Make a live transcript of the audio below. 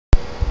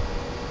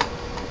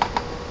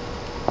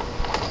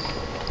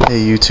Hey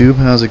YouTube,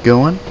 how's it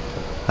going?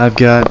 I've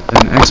got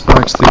an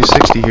Xbox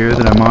 360 here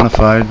that I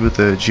modified with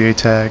a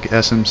jtag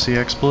SMC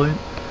exploit.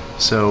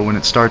 So when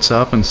it starts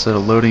up, instead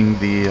of loading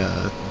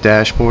the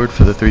dashboard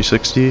for the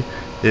 360,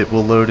 it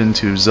will load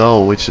into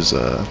Zul, which is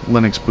a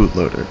Linux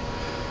bootloader.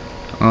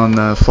 On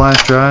the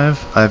flash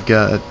drive, I've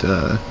got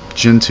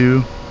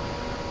Gentoo,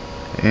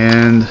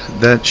 and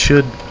that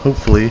should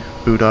hopefully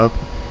boot up.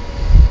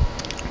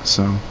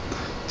 So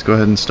let's go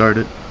ahead and start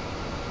it.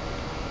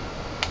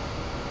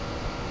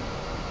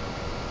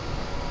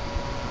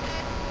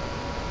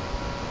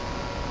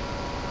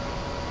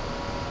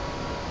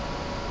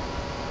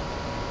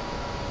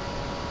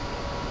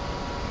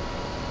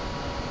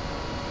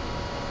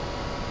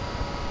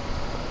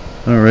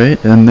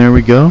 Alright, and there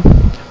we go.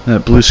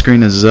 That blue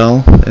screen is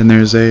Zell, and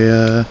there's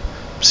a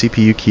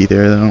CPU key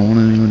there that I don't want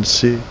anyone to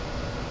see.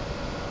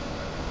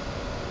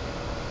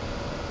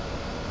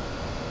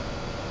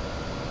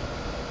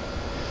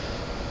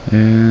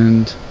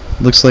 And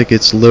looks like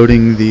it's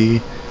loading the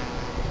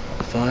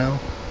file.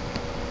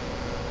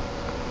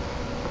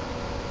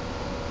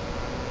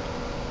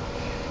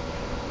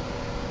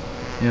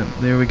 Yep,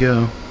 there we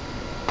go.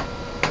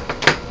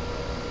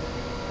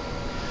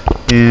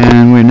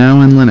 And we're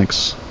now in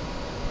Linux.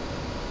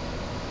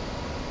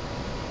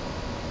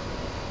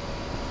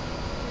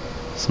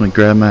 So let me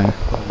grab my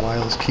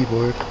wireless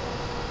keyboard.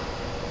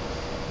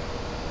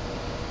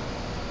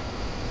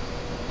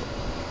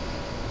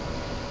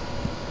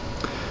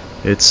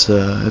 It's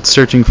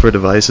searching for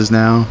devices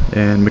now,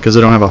 and because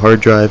I don't have a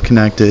hard drive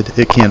connected,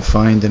 it can't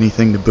find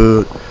anything to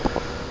boot.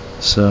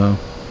 So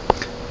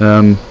what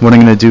I'm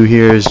going to do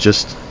here is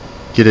just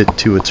get it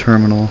to a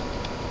terminal.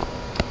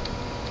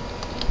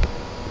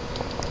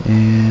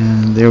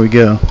 And there we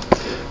go.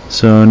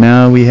 So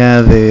now we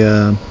have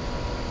a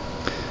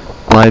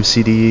live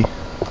CD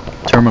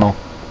terminal.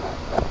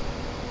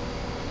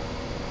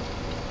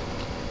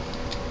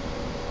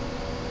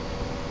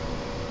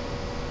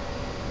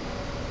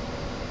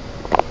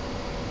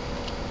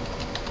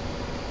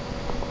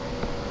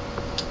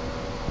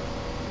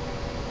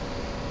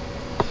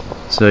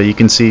 So you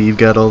can see you've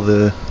got all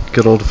the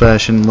good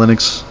old-fashioned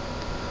Linux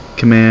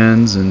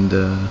commands and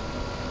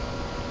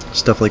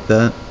stuff like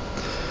that.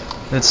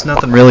 It's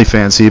nothing really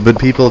fancy, but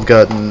people have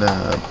gotten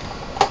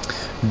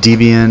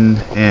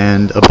Debian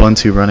and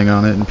Ubuntu running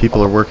on it, and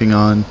people are working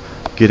on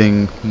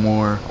getting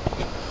more.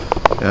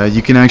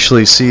 You can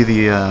actually see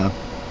the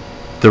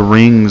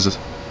rings.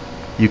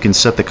 You can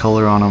set the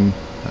color on them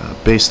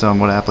based on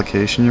what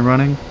application you're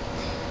running,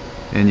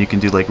 and you can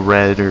do like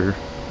red or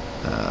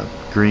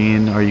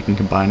green, or you can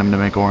combine them to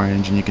make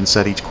orange, and you can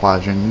set each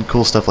quadrant,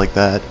 cool stuff like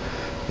that.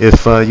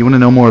 If you want to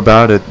know more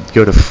about it,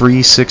 go to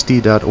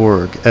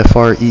free60.org,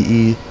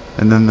 FREE,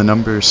 and then the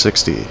number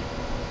 60.